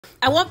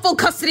I want full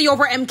custody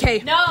over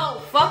MK.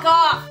 No, fuck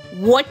off.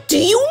 What do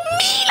you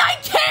mean I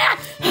can't?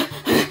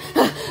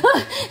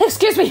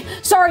 Excuse me,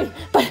 sorry,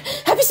 but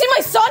have you seen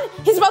my son?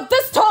 He's about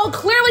this tall,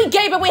 clearly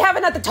gay, but we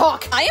haven't had the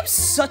talk. I am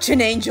such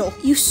an angel.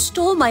 You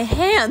stole my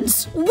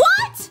hands.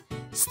 What?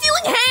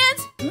 Stealing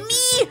hands?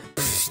 Me?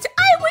 Pfft,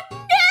 I would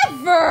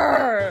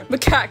never.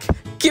 Macaque,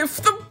 give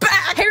them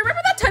back. Hey,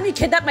 remember that time you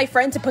kidnapped my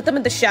friends and put them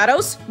in the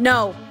shadows?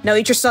 No,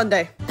 eat your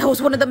sundae. That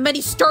was one of the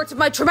many starts of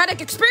my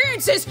traumatic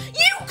experiences.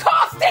 You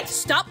caused it.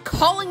 Stop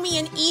calling me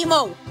an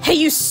emo. Hey,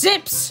 you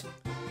simps.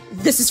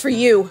 This is for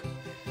you.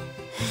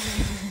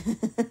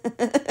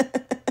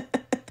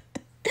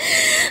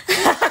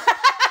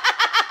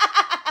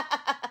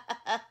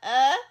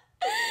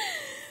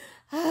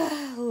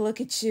 Look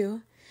at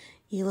you.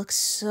 You look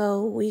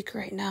so weak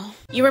right now.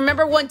 You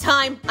remember one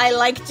time I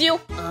liked you?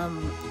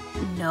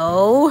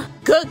 No.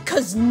 Good,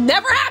 cause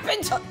never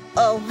happened.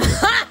 Oh.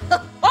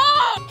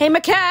 Hey,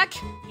 Macaque.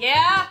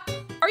 Yeah?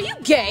 Are you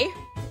gay?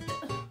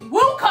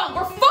 Wukong,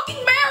 we're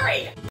fucking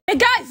married! Hey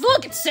guys,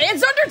 look, it's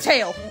Sans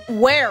Undertale.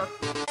 Where?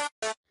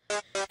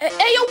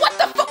 Hey, yo, what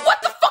the fuck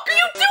are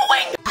you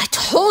doing? I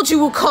told you,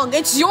 Wukong,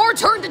 it's your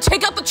turn to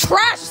take out the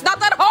trash. It's not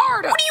that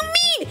hard. What do you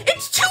mean?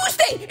 It's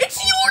Tuesday. It's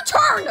your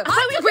turn. I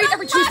thought we agreed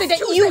every Tuesday that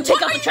you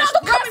take out the trash.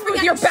 Stop coming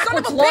with your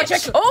backwards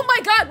logic. Oh my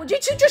god, would you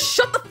two just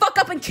shut the fuck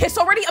up and kiss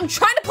already? I'm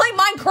trying to play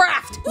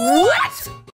Minecraft. What?